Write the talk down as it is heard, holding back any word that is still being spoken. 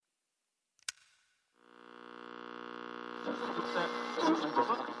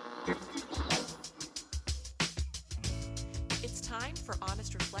It's time for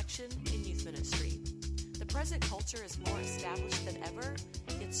honest reflection in youth ministry. The present culture is more established than ever.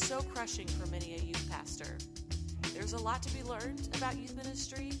 It's so crushing for many a youth pastor. There's a lot to be learned about youth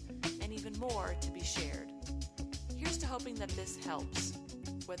ministry and even more to be shared. Here's to hoping that this helps.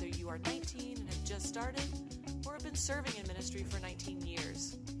 Whether you are 19 and have just started or have been serving in ministry for 19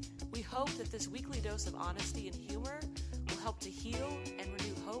 years, we hope that this weekly dose of honesty and humor will help to heal and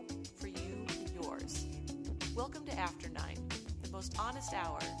renew hope for you and yours. Welcome to After 9, the most honest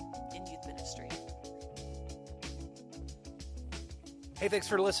hour in youth ministry. Hey, thanks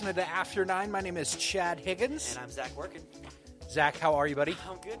for listening to After 9. My name is Chad Higgins. And I'm Zach Workin. Zach, how are you, buddy?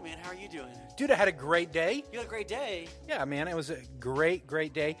 I'm good, man. How are you doing? Dude, I had a great day. You had a great day? Yeah, man, it was a great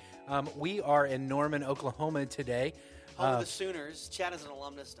day. We are in Norman, Oklahoma today. Home of the Sooners. Chad is an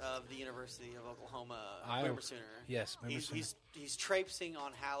alumnus of the University of Oklahoma, Boomer Sooner. Yes, Boomer Sooner. He's traipsing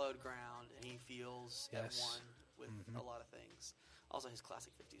on hallowed ground, and he feels at one with a lot of things. Also, his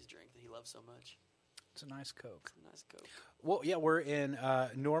classic 50s drink that he loves so much. It's a nice Coke. Coke. Well, yeah, we're in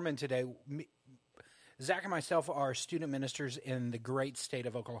Norman today. Zach and myself are student ministers in the great state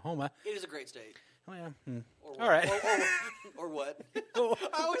of Oklahoma. It is a great state. Oh, yeah. Or what? All right. Or what?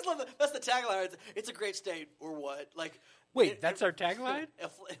 I always love that. That's the tagline. It's a great state, or what? Wait, that's our tagline? Yeah,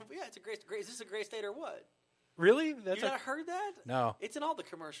 it's a great. Is this a great state, or what? Really? You not heard that? No. It's in all the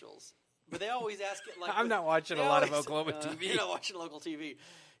commercials. But they always ask it like... I'm not watching a lot of Oklahoma TV. You're not watching local TV.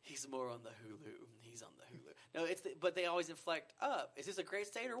 He's more on the Hulu. He's on the Hulu. No, but they always inflect up. Is this a great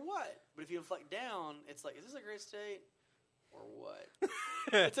state or what? But if you inflect down, it's like, is this a great state or what?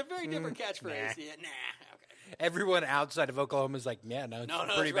 It's a very different catchphrase. Nah. Yeah, okay. Everyone outside of Oklahoma is like, yeah, no,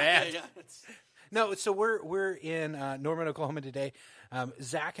 it's pretty that's bad. Right. Yeah. No, so we're in Norman, Oklahoma today.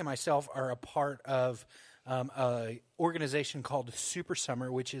 Zach and myself are a part of an organization called Super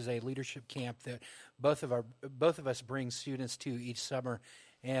Summer, which is a leadership camp that both of us bring students to each summer,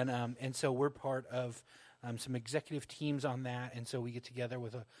 and so we're part of some executive teams on that, and so we get together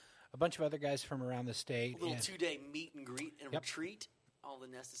with a bunch of other guys from around the state. A little 2-day meet and greet and retreat. All the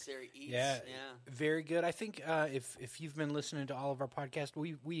necessary eats. Yeah, very good. I think if you've been listening to all of our podcasts,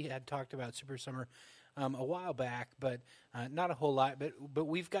 we had talked about Super Summer a while back, but not a whole lot. But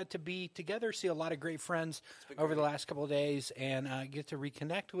we've got to be together, see a lot of great friends over the last couple of days, and get to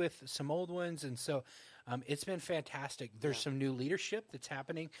reconnect with some old ones. And so it's been fantastic. There's some new leadership that's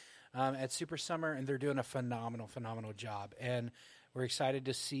happening at Super Summer, and they're doing a phenomenal job. And we're excited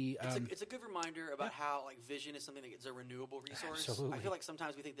to see. It's a good reminder about how vision is something that is a renewable resource. Absolutely. I feel like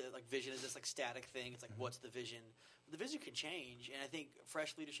sometimes we think that vision is this static thing. It's what's the vision? But the vision can change, and I think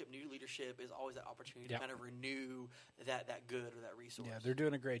fresh leadership, new leadership is always that opportunity to kind of renew that good or that resource. Yeah, they're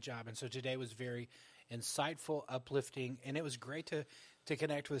doing a great job, and so today was very insightful, uplifting, and it was great to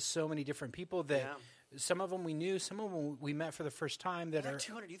connect with so many different people that. Yeah. Some of them we knew, some of them we met for the first time. That are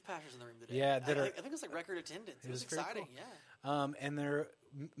 200 youth pastors in the room today. Yeah, I think it was record attendance. It was exciting. Cool. Yeah, and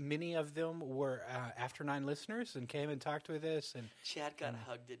many of them were After 9 listeners and came and talked with us. And Chad got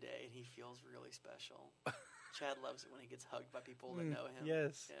hugged today, and he feels really special. Chad loves it when he gets hugged by people that know him.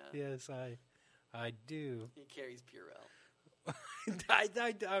 Yes, yes, I do. He carries Purell.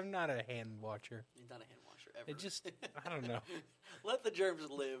 I'm not a hand watcher. He's not a hand washer ever. It just, I don't know. Let the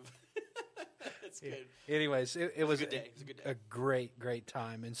germs live. It's good. Anyways, it was a good day. It was a good day. A great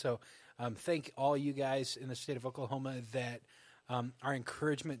time. And so thank all you guys in the state of Oklahoma that are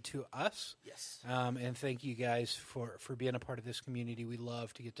encouragement to us. Yes. And thank you guys for being a part of this community. We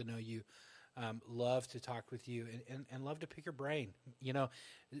love to get to know you, love to talk with you, and love to pick your brain. You know,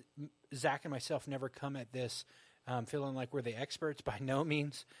 Zach and myself never come at this feeling like we're the experts, by no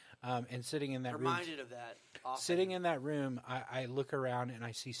means. And sitting in that room. Reminded of that often. Sitting in that room, I look around and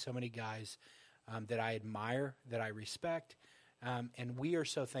I see so many guys that I admire, that I respect, and we are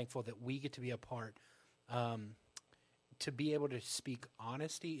so thankful that we get to be a part, to be able to speak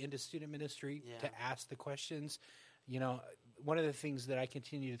honesty into student ministry, to ask the questions. You know, one of the things that I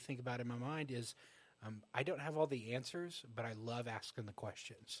continue to think about in my mind is I don't have all the answers, but I love asking the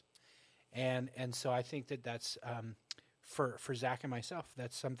questions. And so I think that's for Zach and myself,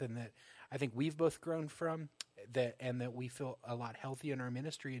 that's something that I think we've both grown from, that we feel a lot healthier in our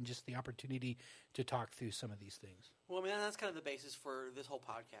ministry, and just the opportunity to talk through some of these things. Well, I mean, that's kind of the basis for this whole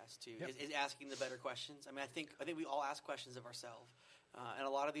podcast too, is asking the better questions. I mean, I think we all ask questions of ourselves, and a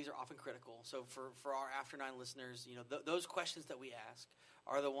lot of these are often critical. So for our After 9 listeners, you know, those questions that we ask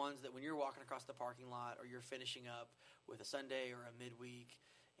are the ones that when you're walking across the parking lot or you're finishing up with a Sunday or a midweek,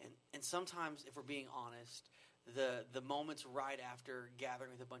 and sometimes if we're being honest, the moments right after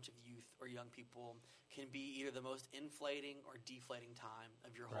gathering with a bunch of youth or young people can be either the most inflating or deflating time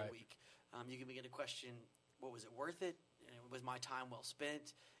of your whole week. You can begin to question, well, was it worth it? Was my time well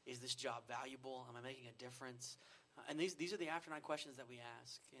spent? Is this job valuable? Am I making a difference? And these are the after 9 questions that we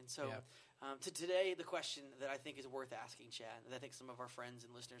ask. And so today, the question that I think is worth asking, Chad, and I think some of our friends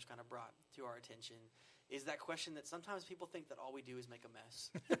and listeners kind of brought to our attention, is that question that sometimes people think that all we do is make a mess.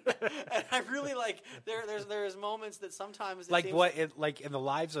 And I really there's moments that sometimes like what like in the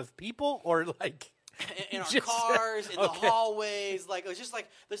lives of people, or like in our cars, in the hallways, like it's just like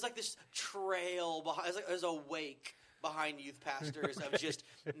there's like this trail behind. There's a wake behind youth pastors of just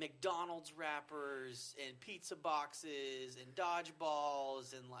McDonald's wrappers and pizza boxes and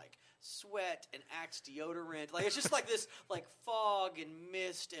dodgeballs and like sweat and Axe deodorant. Like it's just like this like fog and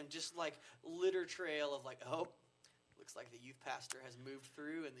mist and just like litter trail of like, oh, looks like the youth pastor has moved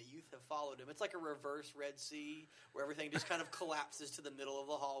through and the youth have followed him. It's like a reverse Red Sea where everything just kind of collapses to the middle of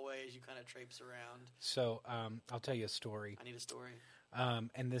the hallway as you kind of traipse around. So I'll tell you a story. I need a story.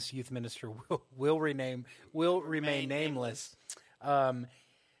 And this youth minister will remain nameless.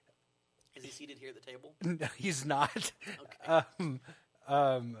 Is he seated here at the table? No, he's not. Okay.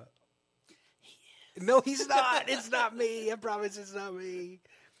 No, he's not. It's not me. I promise it's not me.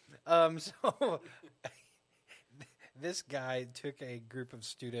 So this guy took a group of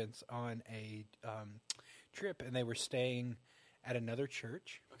students on a trip, and they were staying at another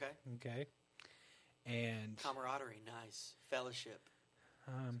church. Okay. And camaraderie, nice. Fellowship.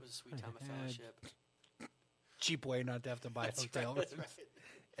 It was a sweet time of fellowship. Cheap way not to have to buy a hotel. That's right.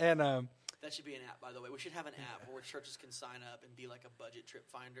 And that should be an app, by the way. We should have an app where churches can sign up and be like a budget trip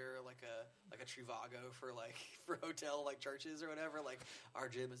finder, like a Trivago for hotel like churches or whatever. Like our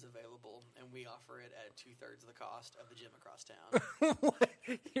gym is available, and we offer it at 2/3 of the cost of the gym across town. What?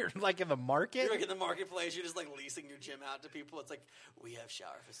 You're like in the market? You're like in the marketplace. You're just like leasing your gym out to people. It's like we have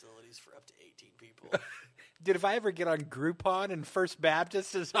shower facilities for up to 18 people. Dude, if I ever get on Groupon and First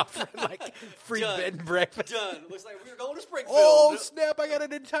Baptist is offering like free bed and breakfast. Done. Looks like we're going to Springfield. Oh, snap. I got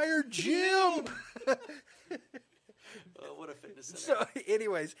an entire gym. What a fitness center. So,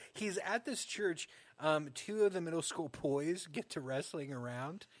 anyways, he's at this church. 2 of the middle school boys get to wrestling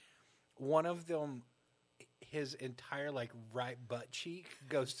around. One of them, his entire like right butt cheek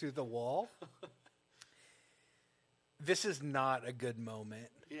goes through the wall. This is not a good moment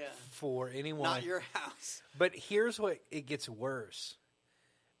for anyone. Not your house. But here's what it gets worse.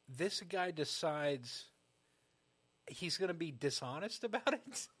 This guy decides he's going to be dishonest about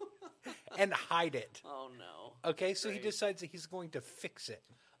it and hide it. Oh, no. Okay, so he decides that he's going to fix it.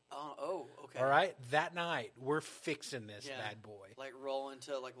 Oh, okay. All right? That night, we're fixing this bad boy. Like roll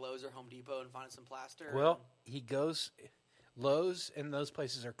into like Lowe's or Home Depot and find some plaster? Well, he goes, Lowe's and those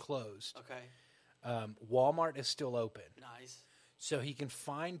places are closed. Okay. Walmart is still open. Nice. So he can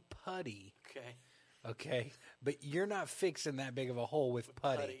find putty. Okay. But you're not fixing that big of a hole with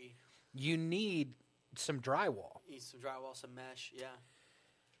putty. You need some drywall. Some mesh, yeah.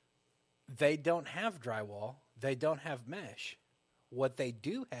 They don't have drywall. They don't have mesh. What they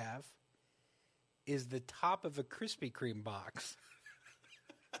do have is the top of a Krispy Kreme box.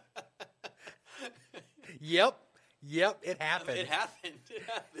 Yep, it happened. It happened.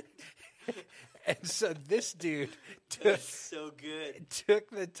 And so this dude took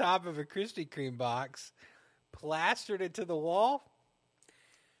the top of a Krispy Kreme box, plastered it to the wall.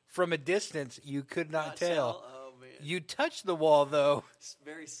 From a distance, you could not tell. Oh, man. You touched the wall, though. It's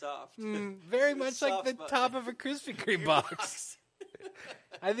very soft. Very much like the top of a Krispy Kreme box.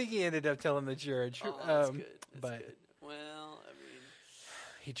 I think he ended up telling the church. Oh, that's good. But good. Well, I mean,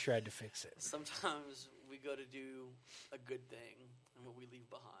 he tried to fix it. Sometimes we go to do a good thing, and what we leave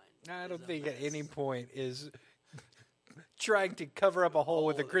behind. I don't think at any point is trying to cover up a hole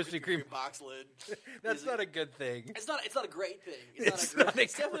with a Krispy Kreme box lid. That's not a good thing. It's not a great thing. It's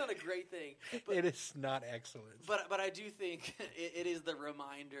definitely not a great thing. But, it is not excellent. But I do think it is the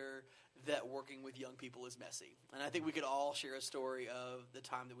reminder that working with young people is messy. And I think we could all share a story of the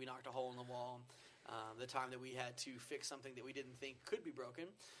time that we knocked a hole in the wall, the time that we had to fix something that we didn't think could be broken.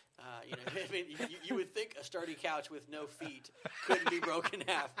 I mean, you would think a sturdy couch with no feet couldn't be broken in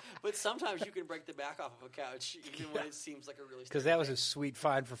half, but sometimes you can break the back off of a couch even when it seems like a really. Because that was a sweet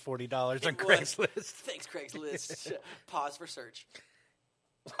find for $40 on Craigslist. Thanks, Craigslist. Pause for search.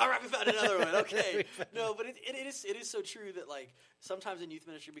 All right, we found another one. Okay, no, but it is so true that like sometimes in youth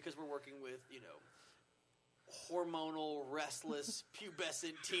ministry, because we're working with hormonal, restless,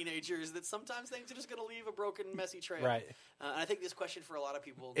 pubescent teenagers that sometimes things are just going to leave a broken, messy trail. Right. And I think this question for a lot of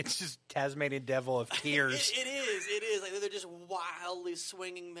people... It's just Tasmanian devil of tears. It is. Like they're just wildly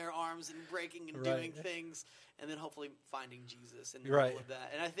swinging their arms and breaking and doing things, and then hopefully finding Jesus in the middle of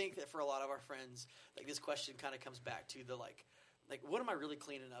that. And I think that for a lot of our friends, like this question kind of comes back to the like what am I really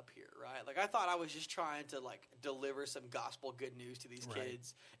cleaning up here, right? Like I thought I was just trying to like deliver some gospel good news to these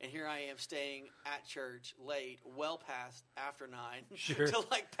kids, and here I am staying at church late, well past after 9, to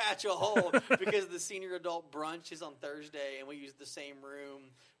like patch a hole because the senior adult brunch is on Thursday, and we use the same room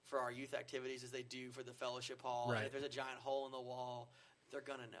for our youth activities as they do for the fellowship hall. Right. And if there's a giant hole in the wall, they're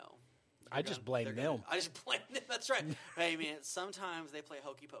gonna know. I just blame them. I just blame them. That's right. Hey man, sometimes they play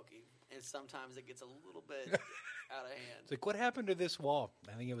hokey pokey, and sometimes it gets a little bit out of hand. It's like, what happened to this wall?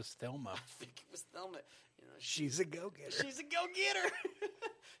 I think it was Thelma. I think it was Thelma. You know, she's a go-getter. She's a go-getter.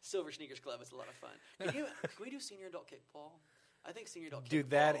 Silver Sneakers Club. It's a lot of fun. Can we do senior adult kickball? I think senior adult kickball. Dude,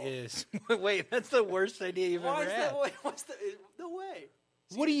 that is... Wait, that's the worst idea you've ever had. No way.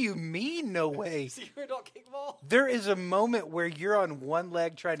 What do you mean, no way? Senior adult kickball? There is a moment where you're on one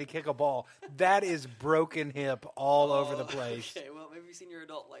leg trying to kick a ball. That is broken hip all over the place. Okay, well, maybe senior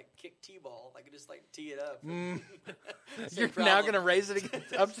adult, like, kick T-ball. Like, just, like, tee it up. You're now going to raise it again.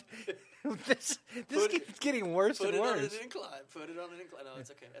 This keeps getting worse and worse. Put it on an incline. No,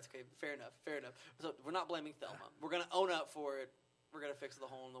 it's okay. That's okay. Fair enough. So we're not blaming Thelma. We're going to own up for it. We're going to fix the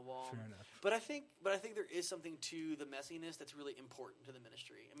hole in the wall. Fair enough. But I think there is something to the messiness that's really important to the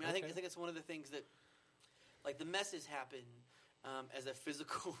ministry. I mean, I think it's one of the things that, like, the messes happen as a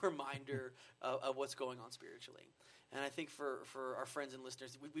physical reminder of what's going on spiritually. And I think for our friends and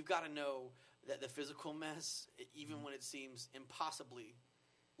listeners, we've got to know that the physical mess, even when it seems impossibly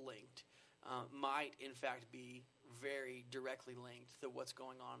linked, might in fact be very directly linked to what's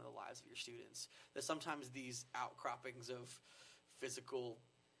going on in the lives of your students. That sometimes these outcroppings of physical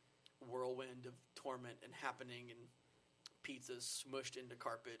whirlwind of torment and happening, and pizzas smushed into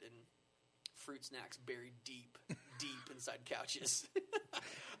carpet, and fruit snacks buried deep inside couches.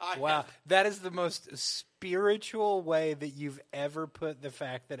 Wow, that is the most spiritual way that you've ever put the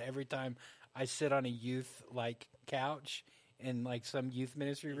fact that every time I sit on a youth like couch in like some youth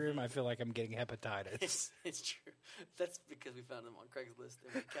ministry room, I feel like I'm getting hepatitis. It's true. That's because we found them on Craigslist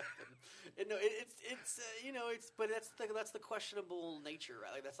and we kept them. And no, but that's the questionable nature,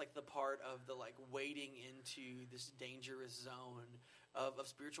 right? Like that's like the part of the like wading into this dangerous zone of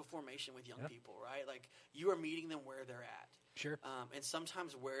spiritual formation with young people, right? Like you are meeting them where they're at. Sure. And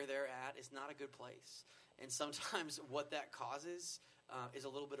sometimes where they're at is not a good place. And sometimes what that causes is a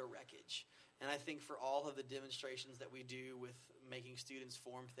little bit of wreckage. And I think for all of the demonstrations that we do with making students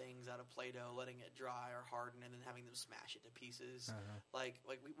form things out of Play-Doh, letting it dry or harden, and then having them smash it to pieces, like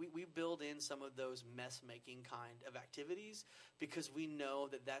we build in some of those mess-making kind of activities because we know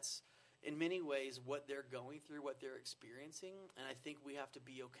that that's in many ways what they're going through, what they're experiencing, and I think we have to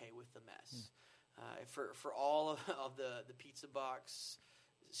be okay with the mess. For all of the pizza box,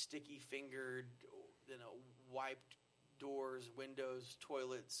 sticky-fingered, wiped doors, windows,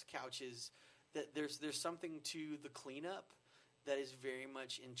 toilets, couches, that there's something to the cleanup that is very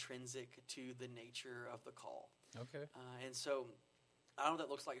much intrinsic to the nature of the call. Okay. And so I don't know what that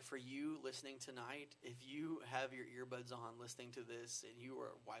looks like for you listening tonight. If you have your earbuds on listening to this and you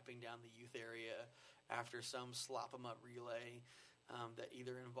are wiping down the youth area after some slop-em-up relay that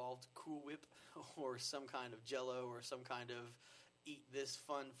either involved Cool Whip or some kind of Jell-O or some kind of eat this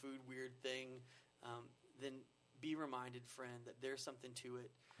fun food weird thing, then be reminded, friend, that there's something to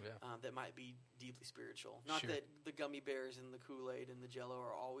it that might be deeply spiritual. Not that the gummy bears and the Kool-Aid and the Jell-O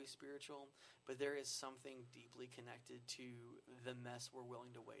are always spiritual, but there is something deeply connected to the mess we're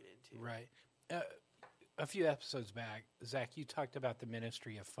willing to wade into. Right. A few episodes back, Zach, you talked about the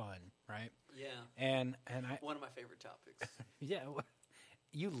ministry of fun, right? Yeah. And I one of my favorite topics. Yeah.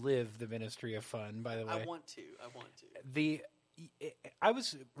 You live the ministry of fun, by the way. I want to. I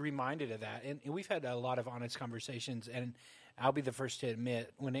was reminded of that, and we've had a lot of honest conversations, and I'll be the first to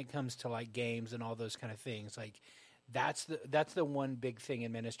admit, when it comes to like games and all those kind of things, like that's the one big thing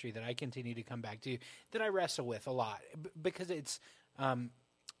in ministry that I continue to come back to, that I wrestle with a lot, because it's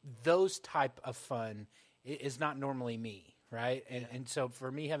those type of fun is not normally me, right? And so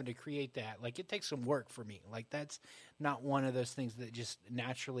for me having to create that, like it takes some work for me. Like that's not one of those things that just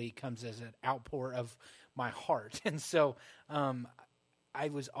naturally comes as an outpour of my heart. And so I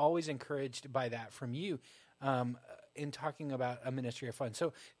was always encouraged by that from you in talking about a ministry of fun.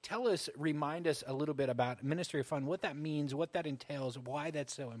 So remind us a little bit about ministry of fun, what that means, what that entails, why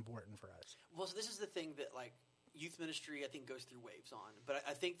that's so important for us. Well, so this is the thing that like youth ministry I think goes through waves on, but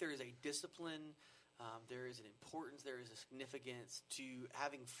I think there is a discipline There is an importance, there is a significance to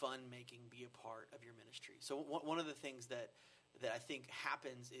having fun making be a part of your ministry. So one of the things that I think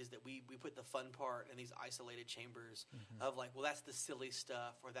happens is that we put the fun part in these isolated chambers of like, well, that's the silly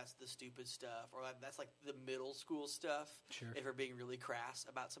stuff, or that's the stupid stuff, or that's like the middle school stuff, if we're being really crass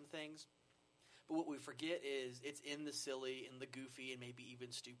about some things. But what we forget is it's in the silly and the goofy and maybe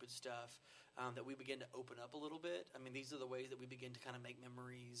even stupid stuff that we begin to open up a little bit. I mean, these are the ways that we begin to kind of make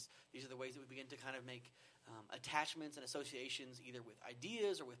memories. These are the ways that we begin to kind of make attachments and associations either with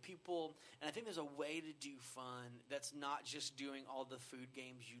ideas or with people. And I think there's a way to do fun that's not just doing all the food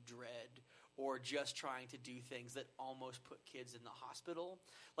games you dread or just trying to do things that almost put kids in the hospital.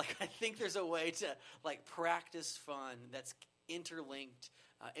 Like, I think there's a way to like practice fun that's interlinked,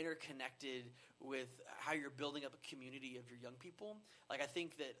 interconnected with how you're building up a community of your young people. Like, I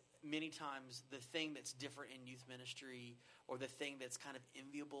think that many times the thing that's different in youth ministry, or the thing that's kind of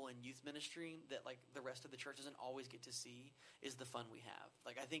enviable in youth ministry that like the rest of the church doesn't always get to see, is the fun we have.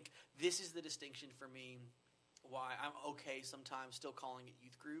 Like, I think this is the distinction for me why I'm okay sometimes still calling it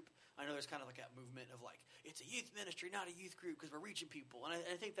youth group. I know there's kind of like that movement of like, it's a youth ministry, not a youth group, because we're reaching people. And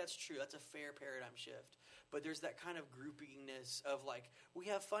I think that's true. That's a fair paradigm shift. But there's that kind of groupiness of like, we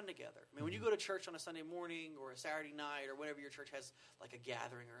have fun together. I mean, when you go to church on a Sunday morning or a Saturday night or whatever your church has, like a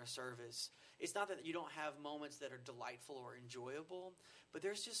gathering or a service, it's not that you don't have moments that are delightful or enjoyable, but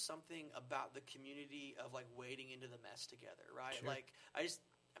there's just something about the community of like wading into the mess together, right? Sure. Like, I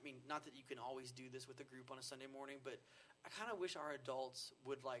mean, not that you can always do this with a group on a Sunday morning, but I kind of wish our adults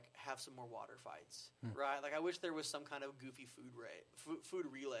would like have some more water fights, right? Like, I wish there was some kind of goofy food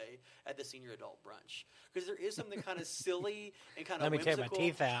relay at the senior adult brunch, because there is something kind of silly and kind of Let me whimsical. take my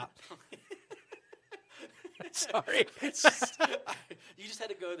teeth out. Sorry, you just had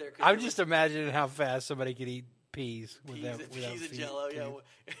to go there. I'm just imagining how fast somebody could eat peas without peas and Jello. Yeah,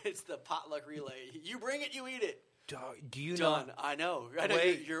 it's the potluck relay. You bring it, you eat it. Do you Done. know? I know.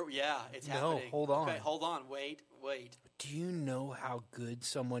 Wait. It's no, happening. hold on. Okay, hold on. Wait. Do you know how good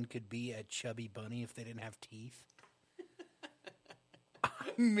someone could be at Chubby Bunny if they didn't have teeth? I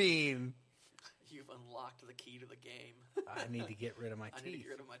mean, you've unlocked the key to the game. I need to get rid of my teeth. I need to get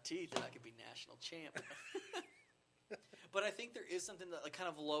rid of my teeth, and I could be national champ. But I think there is something that like kind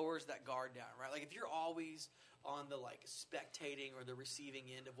of lowers that guard down, right? Like, if you're always on the like spectating or the receiving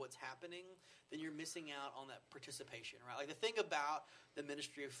end of what's happening, then you're missing out on that participation, right? Like, the thing about the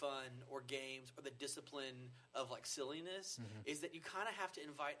ministry of fun or games or the discipline of like silliness is that you kind of have to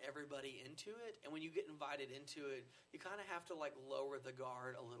invite everybody into it, and when you get invited into it, you kind of have to like lower the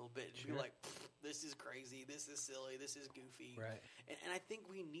guard a little bit and be like, this is crazy, this is silly, this is goofy, right? And I think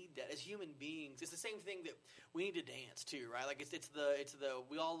we need that as human beings. It's the same thing that we need to dance too, right? Like, it's the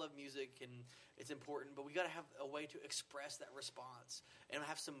we all love music and it's important, but we got to have a way to express that response and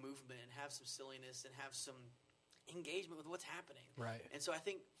have some movement and have some silliness and have some engagement with what's happening. Right. And so I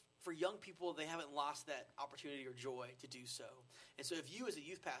think for young people, they haven't lost that opportunity or joy to do so. And so if you as a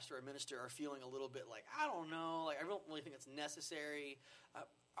youth pastor or minister are feeling a little bit like, I don't know, like I don't really think it's necessary,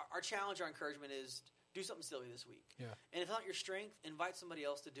 our challenge, our encouragement is do something silly this week. Yeah. And if not your strength, invite somebody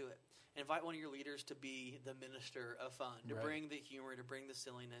else to do it. Invite one of your leaders to be the minister of fun, to bring the humor, to bring the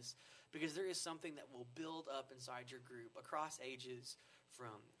silliness, because there is something that will build up inside your group across ages,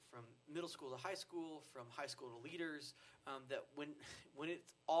 from middle school to high school, from high school to leaders, that when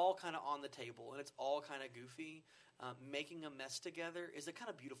it's all kind of on the table and it's all kind of goofy, making a mess together is a kind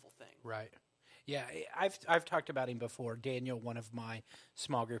of beautiful thing. Right. Yeah, I've talked about him before. Daniel, one of my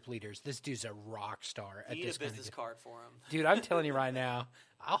small group leaders. This dude's a rock star. You need a business card for him. Dude, I'm telling you right now,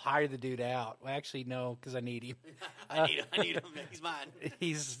 I'll hire the dude out. Well, actually, no, because I need him. I need him. He's mine.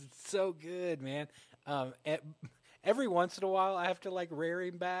 He's so good, man. Every once in a while, I have to like rear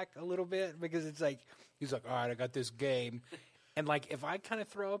him back a little bit, because it's like, he's like, all right, I got this game. And like, if I kind of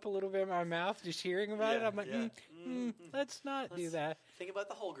throw up a little bit in my mouth just hearing about it, I'm like, let's not do that. Think about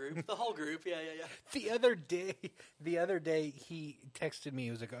the whole group. The whole group. Yeah. The other day, he texted me.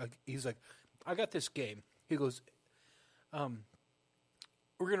 He was like, I got this game. He goes,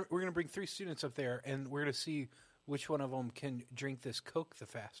 we're gonna bring 3 students up there, and we're gonna see which one of them can drink this Coke the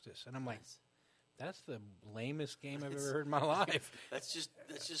fastest. And I'm like, that's the lamest game I've ever heard in my life. That's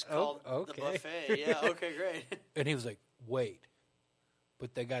just called the buffet. Yeah. Okay. Great. And he was like, wait,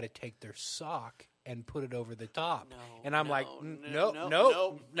 but they got to take their sock and put it over the top. And I'm like, nope,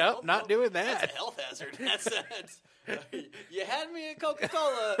 not doing that. That's a health hazard. That's you had me at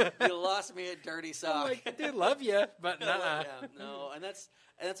Coca-Cola, you lost me at dirty sock. I'm like, dude, love you, but nah. And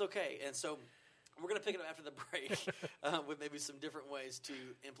that's okay. And so we're going to pick it up after the break with maybe some different ways to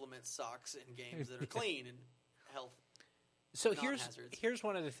implement socks in games that are clean and health So non-hazards. here's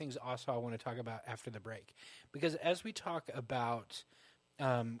one of the things also I want to talk about after the break, because as we talk about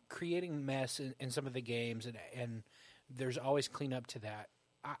creating mess in some of the games, and there's always cleanup to that,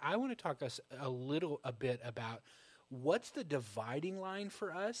 I want to talk us a bit about what's the dividing line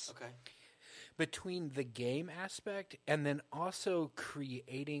for us Okay. between the game aspect and then also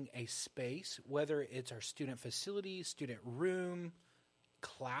creating a space, whether it's our student facility, student room,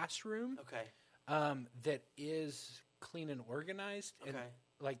 classroom, Okay. that is clean and organized, and Okay.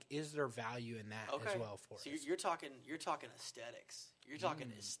 like, is there value in that Okay. as well for So us? you're talking aesthetics. You're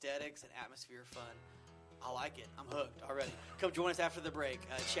talking aesthetics and atmosphere fun. I like it. I'm hooked already. Come join us after the break.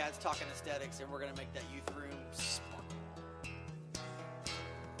 Chad's talking aesthetics, and we're going to make that youth room sparkle.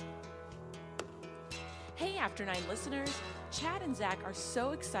 Hey, After 9 listeners, Chad and Zach are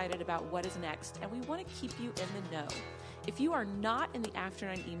so excited about what is next, and we want to keep you in the know. If you are not in the After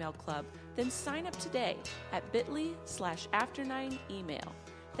 9 email club, then sign up today at bit.ly/after9email.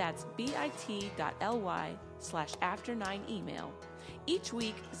 That's bit.ly/after9email. Each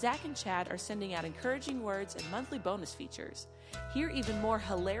week, Zach and Chad are sending out encouraging words and monthly bonus features. Hear even more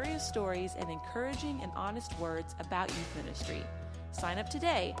hilarious stories and encouraging and honest words about youth ministry. Sign up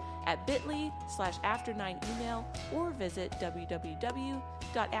today at bit.ly/after9email or visit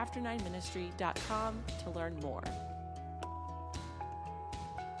www.after9ministry.com to learn more.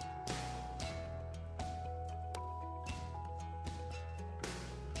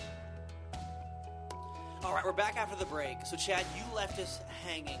 All right, we're back after the break. So, Chad, you left us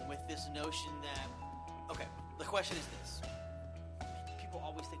hanging with this notion that, okay, the question is this. People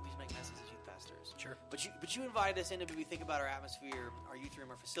always think we just make messes as youth pastors. Sure. But you invited us in to maybe think about our atmosphere, our youth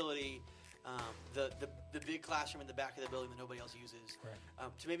room, our facility, the big classroom in the back of the building that nobody else uses, Right.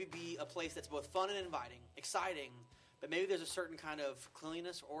 to maybe be a place that's both fun and inviting, exciting, but maybe there's a certain kind of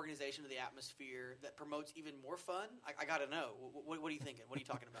cleanliness or organization of the atmosphere that promotes even more fun. I got to know. What are you thinking? What are you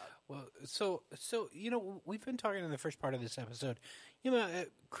talking about? Well, so we've been talking in the first part of this episode,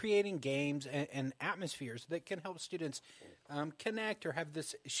 creating games and atmospheres that can help students connect or have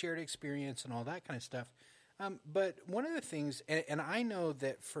this shared experience and all that kind of stuff. But one of the things, and I know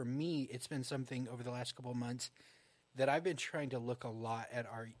that for me, it's been something over the last couple of months that I've been trying to look a lot at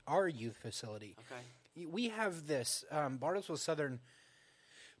our youth facility. Okay. We have this, Bartlesville Southern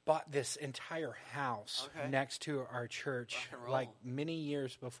bought this entire house next to our church, Rock and roll. like many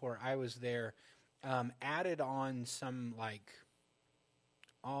years before I was there, added on some like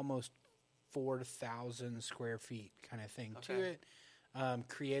almost 4,000 square feet kind of thing to it,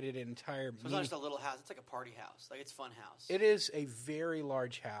 created an entire... So it's not just a little house. It's like a party house. Like, it's a fun house. It is a very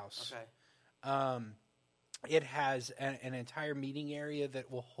large house. Okay. It has an entire meeting area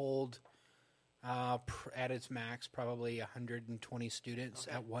that will hold... at its max, probably 120 students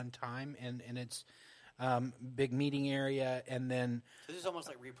at one time, and it's big meeting area, and then So this is almost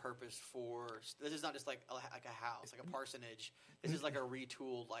like repurposed for. This is not just like a house, like a parsonage. This is like a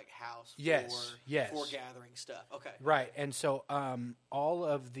retooled like house. Yes, for gathering stuff. Okay. right, and so all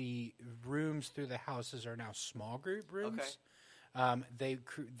of the rooms through the houses are now small group rooms. Okay.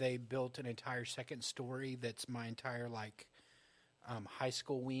 They built an entire second story that's my entire like. High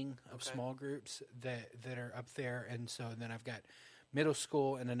school wing of small groups that are up there, and so then I've got middle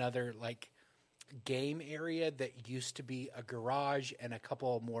school and another like game area that used to be a garage and a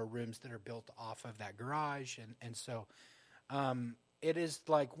couple more rooms that are built off of that garage, and so it is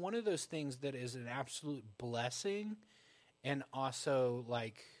like one of those things that is an absolute blessing, and also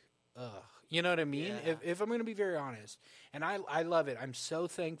like you know what I mean? Yeah. If I'm going to be very honest, and I love it. I'm so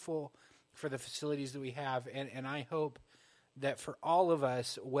thankful for the facilities that we have, and I hope that for all of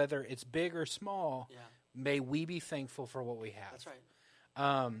us, whether it's big or small, may we be thankful for what we have. That's right.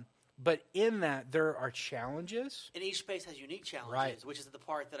 But in that, there are challenges. And each space has unique challenges, Right. which is the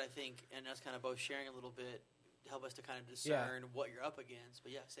part that I think, and us kind of both sharing a little bit, help us to kind of discern what you're up against.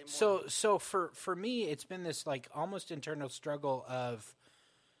 But yeah, say more. So for me, it's been this like almost internal struggle of,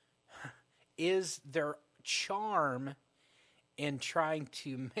 is there charm in trying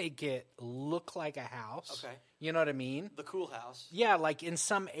to make it look like a house? Okay. You know what I mean? The cool house. Yeah, like in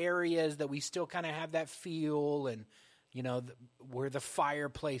some areas that we still kind of have that feel, and where the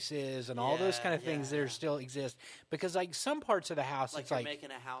fireplace is, and all those kind of things that still exist. Because like some parts of the house, Like it's you're like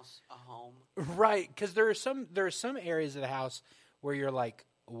making a house a home. right. Because there are some areas of the house where you're like,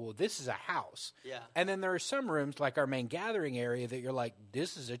 well, this is a house. Yeah. And then there are some rooms like our main gathering area that you're like,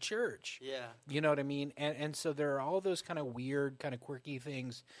 this is a church. Yeah. You know what I mean? And so there are all those kind of weird, kind of quirky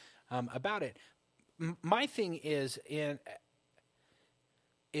things about it. My thing is,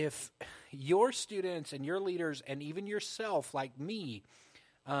 if your students and your leaders and even yourself, like me,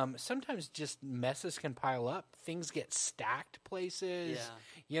 sometimes just messes can pile up. Things get stacked places. Yeah.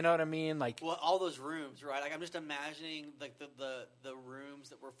 You know what I mean? Like, well, all those rooms, right? Like I'm just imagining like the rooms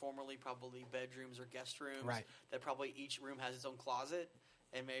that were formerly probably bedrooms or guest rooms. Right. That probably each room has its own closet.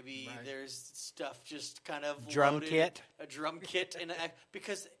 And maybe Right. there's stuff just kind of Drum loaded, kit. a drum kit,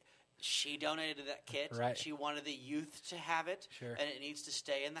 because she donated that kit. Right. She wanted the youth to have it, Sure. and it needs to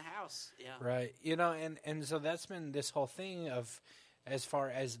stay in the house. Yeah, right. You know, and so that's been this whole thing of, as far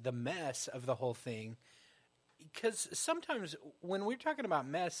as the mess of the whole thing, because sometimes when we're talking about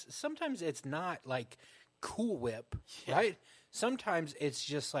mess, sometimes it's not like Cool Whip, right? Sometimes it's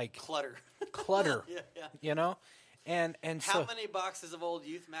just like clutter. Yeah. You know, and How so many boxes of old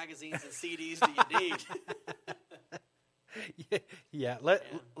youth magazines and CDs do you need?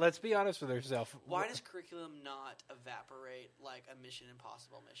 Let's be honest with ourselves. Why does curriculum not evaporate like a Mission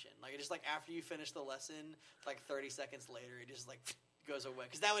Impossible mission? Like, it just like after you finish the lesson, like 30 seconds later, it just like goes away.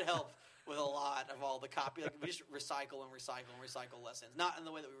 Because that would help with a lot of all the copy. Like, we just recycle and recycle and recycle lessons. Not in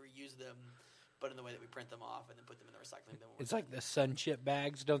the way that we reuse them, but in the way that we print them off and then put them in the recycling bin. It's like the sun chip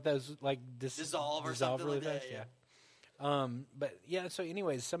bags. Don't those like dissolve or something really like that? fast? Yeah. But yeah, so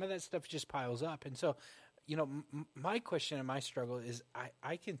anyways, some of that stuff just piles up. And so, you know, my question and my struggle is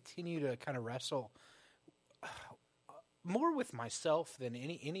I continue to kind of wrestle more with myself than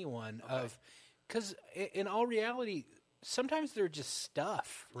anyone of, because in all reality, sometimes they're just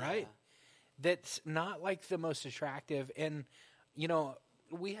stuff, right? That's not like the most attractive. And, you know,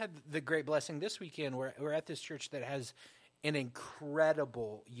 we had the great blessing this weekend. We're at this church that has an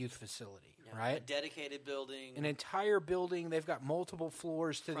incredible youth facility, right? A dedicated building. An entire building. They've got multiple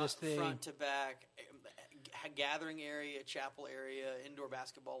floors to this thing. Front to back, gathering area, chapel area, indoor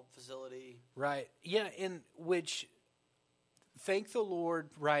basketball facility. Right. Yeah, in which, thank the Lord,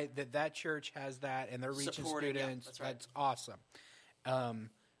 right, that church has that and they're reaching Supporting, students. that's right. That's awesome.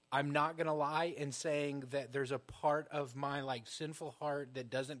 I'm not going to lie in saying that there's a part of my like sinful heart that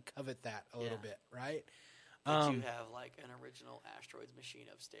doesn't covet that a little bit, right? Did you have like an original Asteroids machine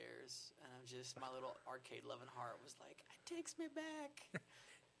upstairs? And I'm just, my little arcade loving heart was like, it takes me back.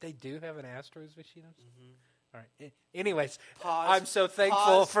 They do have an Asteroids machine upstairs? Mm-hmm. All right. Anyways, Pause, I'm so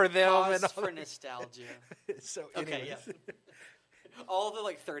thankful for them. Pause and for nostalgia. So Okay, anyways. yeah. All the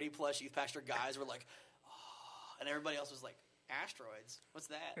like 30 plus youth pastor guys were like, oh, and everybody else was like, Asteroids? What's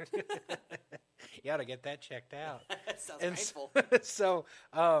that? You ought to get that checked out. That sounds And painful. So,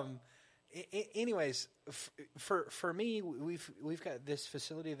 anyways, for me, we've got this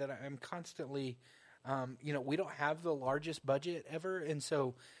facility that I'm constantly, you know, we don't have the largest budget ever, and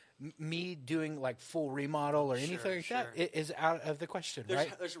so me doing like full remodel or anything like that is out of the question, right?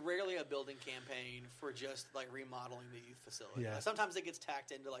 There's rarely a building campaign for just like remodeling the youth facility. Yeah. Sometimes it gets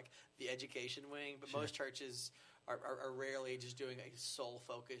tacked into like the education wing, but most churches are rarely just doing a sole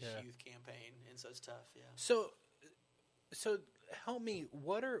focused youth campaign, and so it's tough. Yeah. So help me.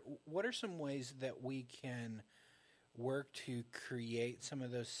 What are some ways that we can work to create some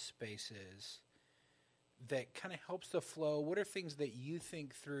of those spaces that kind of helps the flow? What are things that you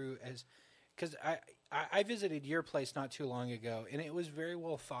think through as, because I visited your place not too long ago, and it was very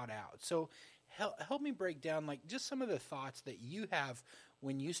well thought out. So help me break down like just some of the thoughts that you have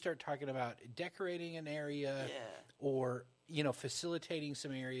when you start talking about decorating an area or, you know, facilitating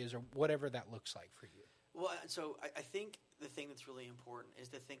some areas or whatever that looks like for you. Well, so I think the thing that's really important is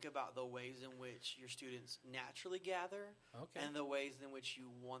to think about the ways in which your students naturally gather and the ways in which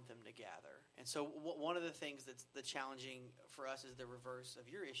you want them to gather. And so one of the things that's the challenging for us is the reverse of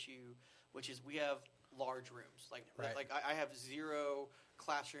your issue, which is we have large rooms. Like I have 0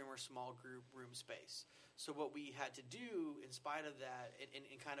 classroom or small group room space. So what we had to do in spite of that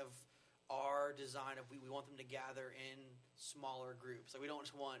in kind of our design of we want them to gather in smaller groups. Like we don't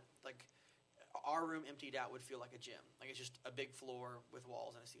just want like our room emptied out would feel like a gym. Like it's just a big floor with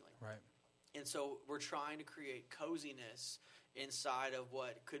walls and a ceiling. Right. And so we're trying to create coziness inside of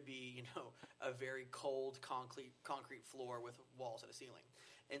what could be, you know, a very cold concrete floor with walls and a ceiling.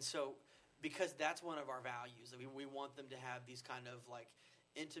 And so because that's one of our values, we want them to have these kind of like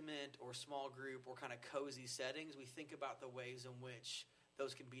intimate or small group or kind of cozy settings. We think about the ways in which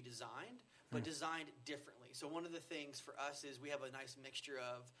those can be designed, but designed differently. So one of the things for us is we have a nice mixture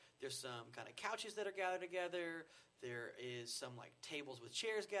of there's some kind of couches that are gathered together. There is some like tables with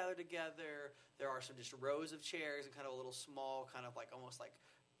chairs gathered together. There are some just rows of chairs and kind of a little small kind of like almost like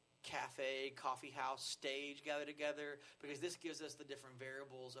cafe, coffee house stage gathered together, because this gives us the different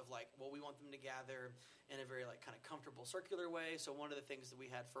variables of like, well, we want them to gather in a very like kind of comfortable circular way. So one of the things that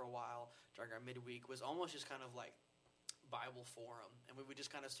we had for a while during our midweek was almost just kind of like Bible forum, and we would just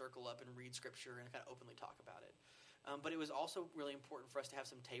kind of circle up and read scripture and kind of openly talk about it. But it was also really important for us to have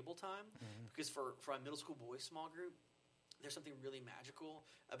some table time because for our middle school boys small group, there's something really magical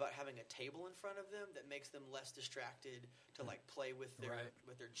about having a table in front of them that makes them less distracted to like play with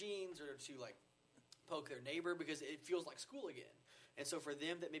their jeans or to like poke their neighbor because it feels like school again. And so for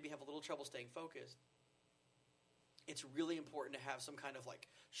them that maybe have a little trouble staying focused, it's really important to have some kind of like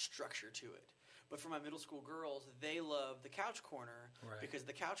structure to it. But for my middle school girls, they love the couch corner because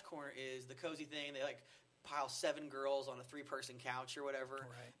the couch corner is the cozy thing. They like pile 7 girls on a 3-person couch or whatever.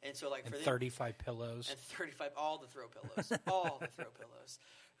 Right. And so like for them, 35 pillows. And 35, all the throw pillows. All the throw pillows.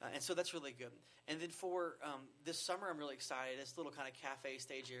 And so that's really good. And then for this summer, I'm really excited. This little kind of cafe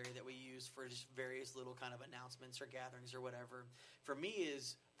stage area that we use for just various little kind of announcements or gatherings or whatever, for me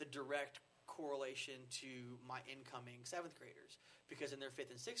is the direct correlation to my incoming 7th graders. Because in their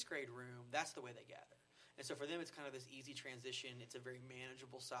 5th and 6th grade room, that's the way they gather. And so for them, it's kind of this easy transition. It's a very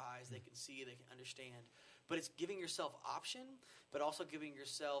manageable size. They can see, they can understand. But it's giving yourself option, but also giving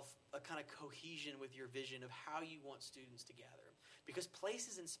yourself a kind of cohesion with your vision of how you want students to gather. Because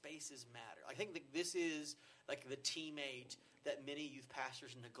places and spaces matter. I think that this is like the teammate that many youth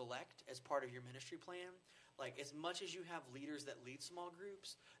pastors neglect as part of your ministry plan. Like as much as you have leaders that lead small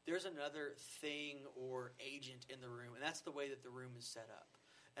groups, there's another thing or agent in the room, and that's the way that the room is set up.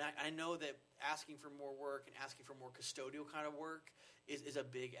 And I know that asking for more work and asking for more custodial kind of work is a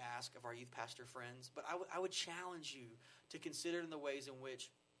big ask of our youth pastor friends. But I would challenge you to consider in the ways in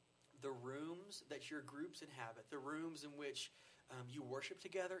which the rooms that your groups inhabit, the rooms in which you worship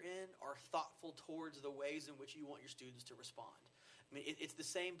together in, are thoughtful towards the ways in which you want your students to respond. I mean, it's the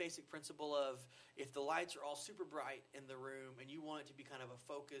same basic principle of if the lights are all super bright in the room and you want it to be kind of a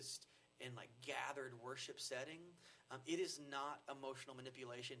focused and like gathered worship setting, it is not emotional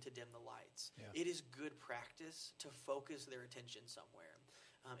manipulation to dim the lights. Yeah. It is good practice to focus their attention somewhere.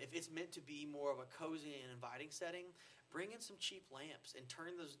 If it's meant to be more of a cozy and inviting setting, bring in some cheap lamps and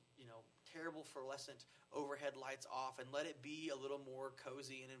turn those, terrible fluorescent overhead lights off and let it be a little more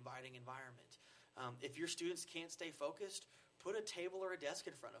cozy and inviting environment. If your students can't stay focused, put a table or a desk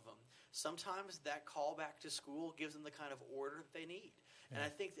in front of them. Sometimes that call back to school gives them the kind of order that they need. Yeah. And I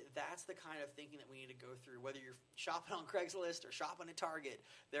think that that's the kind of thinking that we need to go through. Whether you're shopping on Craigslist or shopping at Target,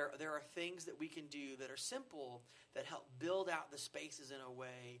 there are things that we can do that are simple that help build out the spaces in a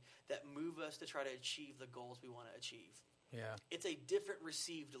way that move us to try to achieve the goals we want to achieve. Yeah. It's a different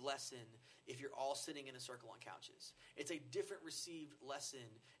received lesson if you're all sitting in a circle on couches. It's a different received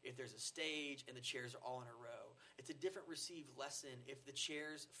lesson if there's a stage and the chairs are all in a row. It's a different received lesson if the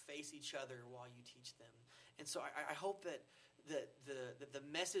chairs face each other while you teach them. And so I hope that the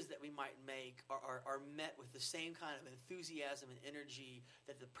messes that we might make are met with the same kind of enthusiasm and energy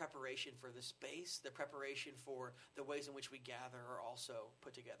that the preparation for the space, the preparation for the ways in which we gather are also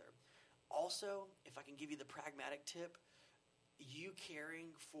put together. Also, if I can give you the pragmatic tip, you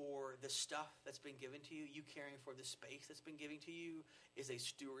caring for the stuff that's been given to you, you caring for the space that's been given to you is a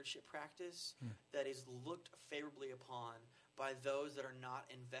stewardship practice that is looked favorably upon by those that are not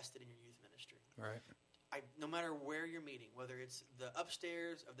invested in your youth ministry. Right. No matter where you're meeting, whether it's the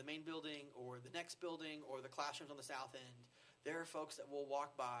upstairs of the main building or the next building or the classrooms on the south end, there are folks that will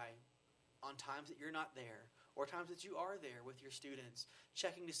walk by on times that you're not there or times that you are there with your students,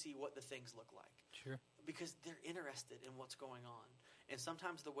 checking to see what the things look like. Sure. Because they're interested in what's going on. And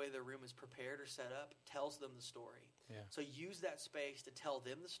sometimes the way the room is prepared or set up tells them the story. Yeah. So use that space to tell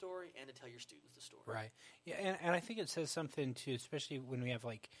them the story and to tell your students the story. Right. Yeah, and I think it says something, too, especially when we have,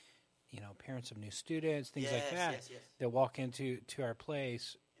 like, parents of new students, things like that, that walk into our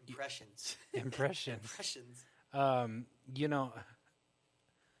place. Impressions. Impressions. I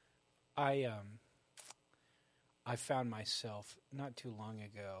found myself not too long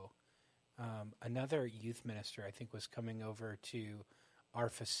ago, another youth minister, I think, was coming over to our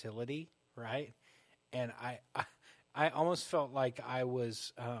facility, right? And I almost felt like I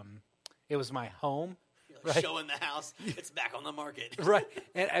was, it was my home. Like right? Showing the house, it's back on the market. Right.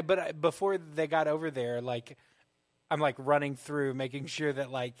 But before they got over there, like, I'm like running through, making sure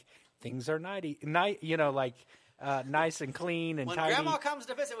that like things are nice and clean and when tidy. When Grandma comes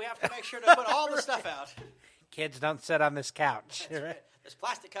to visit, we have to make sure to put all the stuff out. Kids don't sit on this couch. Right. There's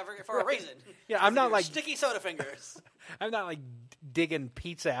plastic covering it for a reason. Yeah, I'm not like sticky soda fingers. I'm not like digging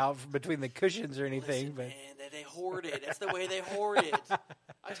pizza out between the cushions or anything. Listen, but man, they hoard it. That's the way they hoard it.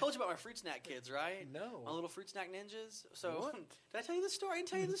 I told you about my fruit snack kids, right? No. My little fruit snack ninjas. So did I tell you the story? I didn't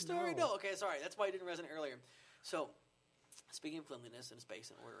tell you the story. No. Okay, sorry. That's why it didn't resonate earlier. So speaking of cleanliness and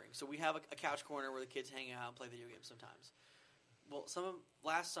space and ordering, so we have a couch corner where the kids hang out and play video games sometimes. Well,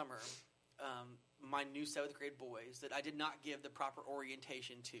 last summer, my new 7th grade boys that I did not give the proper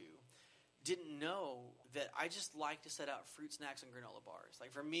orientation to didn't know that I just like to set out fruit snacks and granola bars.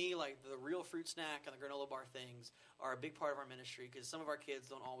 Like for me, like the real fruit snack and the granola bar things are a big part of our ministry because some of our kids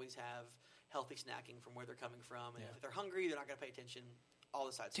don't always have healthy snacking from where they're coming from. And if they're hungry, they're not going to pay attention. All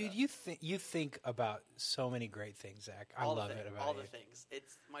the side stuff. Dude, you think about so many great things, Zach. I love it about all you. the things.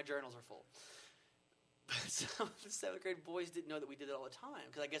 My journals are full. But some of the 7th grade boys didn't know that we did it all the time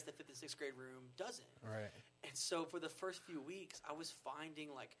because I guess the 5th and 6th grade room doesn't. Right. And so for the first few weeks, I was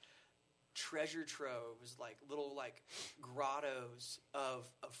finding like treasure troves, like little like grottos of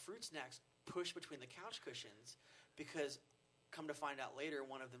fruit snacks pushed between the couch cushions because come to find out later,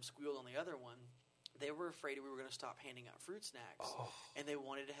 one of them squealed on the other one. They were afraid we were going to stop handing out fruit snacks, and they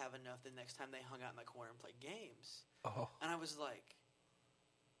wanted to have enough the next time they hung out in the corner and played games. And I was like,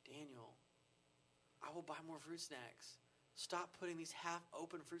 Daniel, I will buy more fruit snacks. Stop putting these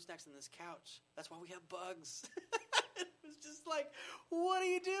half-open fruit snacks in this couch. That's why we have bugs. It was just like, what are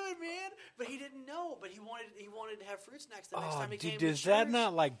you doing, man? But he didn't know. But he wanted to have fruit snacks the next time he came to does church. that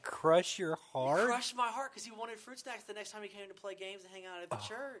not like crush your heart? It crushed my heart because he wanted fruit snacks the next time he came to play games and hang out at the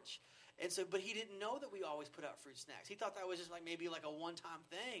church. And so, but he didn't know that we always put out fruit snacks. He thought that was just like maybe like a one-time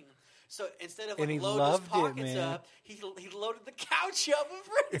thing. So instead of like loading his pockets up, he loaded the couch up with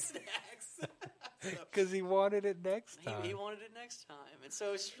fruit snacks. Because he wanted it next time. He wanted it next time. And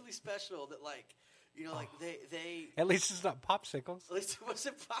so it's really special that like, you know, like they At least it's not popsicles. At least it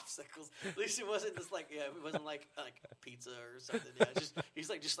wasn't popsicles. At least it wasn't just like it wasn't like pizza or something. Yeah, he's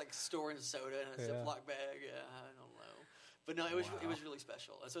just storing soda in a Ziploc bag. Yeah, I don't know. But no, it was really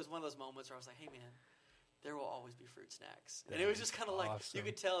special. And so it was one of those moments where I was like, hey man, there will always be fruit snacks. And it was just kind of like you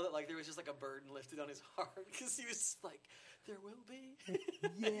could tell that like there was just like a burden lifted on his heart because he was just like, there will be.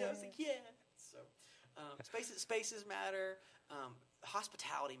 Yeah. I was like, yeah. So spaces matter.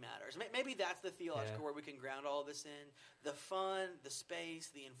 Hospitality matters. Maybe that's the theological where we can ground all this in. The fun, the space,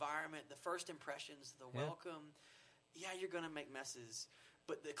 the environment, the first impressions, the welcome. Yeah, you're going to make messes.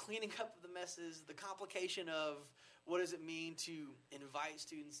 But the cleaning up of the messes, the complication of what does it mean to invite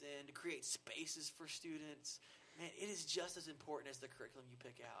students in, to create spaces for students, man, it is just as important as the curriculum you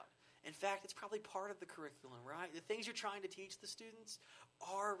pick out. In fact, it's probably part of the curriculum, right? The things you're trying to teach the students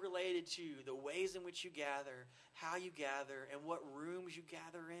are related to the ways in which you gather, how you gather, and what rooms you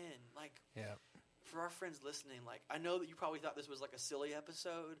gather in. Like, for our friends listening, like, I know that you probably thought this was like a silly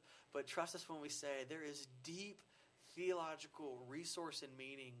episode, but trust us when we say there is deep theological resource and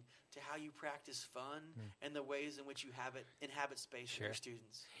meaning to how you practice fun and the ways in which you inhabit space for your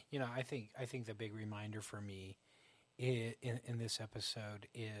students. You know, I think the big reminder for me in this episode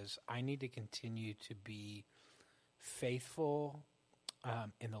is I need to continue to be faithful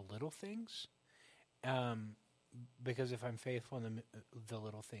in the little things, because if I'm faithful in the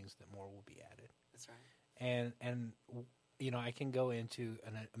little things, then more will be added. That's right. And you know, I can go into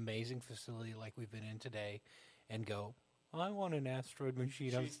an amazing facility like we've been in today and go, I want an asteroid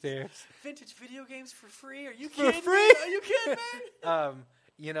machine upstairs. Vintage video games for free? Are you For kidding free? me? Are you kidding me?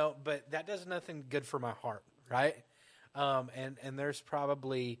 You know, but that does nothing good for my heart, right? And there's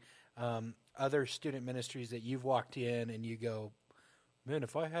probably other student ministries that you've walked in and you go, man,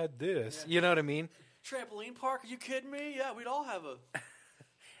 if I had this, you know what I mean? Trampoline park? Are you kidding me? Yeah, we'd all have a...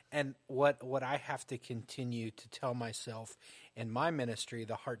 And what I have to continue to tell myself in my ministry,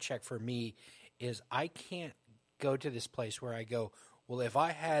 the heart check for me, is I can't go to this place where I go, well, if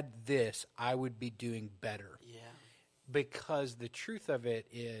I had this, I would be doing better. Yeah. Because the truth of it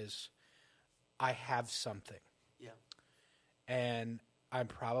is I have something. Yeah. And I'm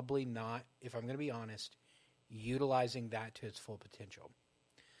probably not, if I'm going to be honest, utilizing that to its full potential.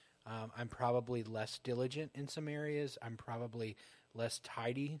 I'm probably less diligent in some areas. I'm probably less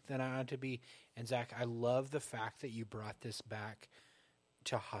tidy than I ought to be. And Zach, I love the fact that you brought this back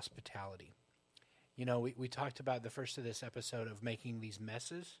to hospitality. You know, we talked about the first of this episode of making these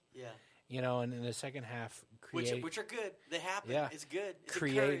messes. Yeah. You know, and in the second half, which are good. They happen. Yeah. It's good. It's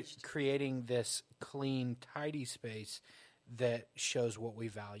encouraged. Creating this clean, tidy space that shows what we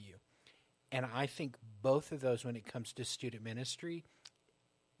value. And I think both of those, when it comes to student ministry,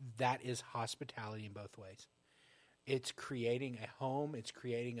 that is hospitality in both ways. It's creating a home. It's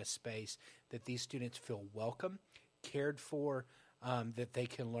creating a space that these students feel welcome, cared for, that they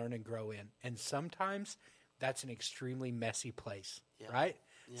can learn and grow in. And sometimes that's an extremely messy place, right?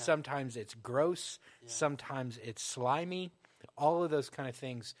 Yeah. Sometimes it's gross. Yeah. Sometimes it's slimy. All of those kind of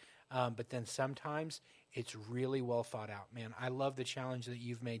things. But then sometimes it's really well thought out. Man, I love the challenge that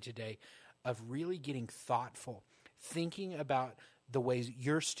you've made today of really getting thoughtful, thinking about the ways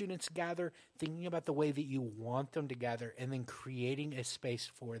your students gather, thinking about the way that you want them to gather, and then creating a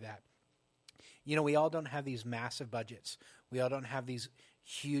space for that. You know, we all don't have these massive budgets. We all don't have these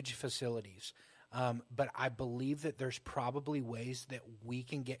huge facilities. But I believe that there's probably ways that we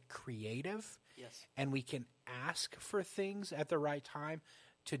can get creative. Yes. And we can ask for things at the right time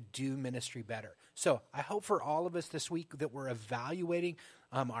to do ministry better. So I hope for all of us this week that we're evaluating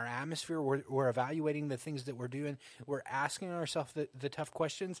our atmosphere. We're evaluating the things that we're doing. We're asking ourselves the tough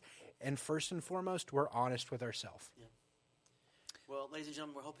questions. And first and foremost, we're honest with ourselves. Yeah. Well, ladies and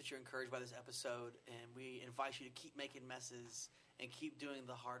gentlemen, we hope that you're encouraged by this episode. And we invite you to keep making messes and keep doing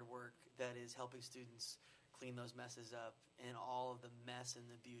the hard work that is helping students clean those messes up and all of the mess and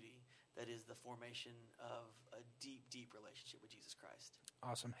the beauty that is the formation of a deep, deep relationship with Jesus Christ.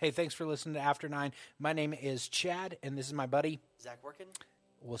 Awesome. Hey, thanks for listening to After 9. My name is Chad, and this is my buddy, Zach Workin.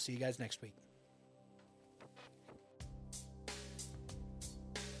 We'll see you guys next week.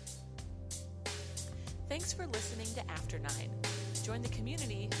 Thanks for listening to After 9. Join the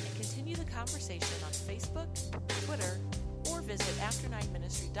community and continue the conversation on Facebook, Twitter, or visit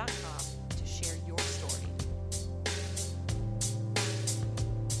after9ministry.com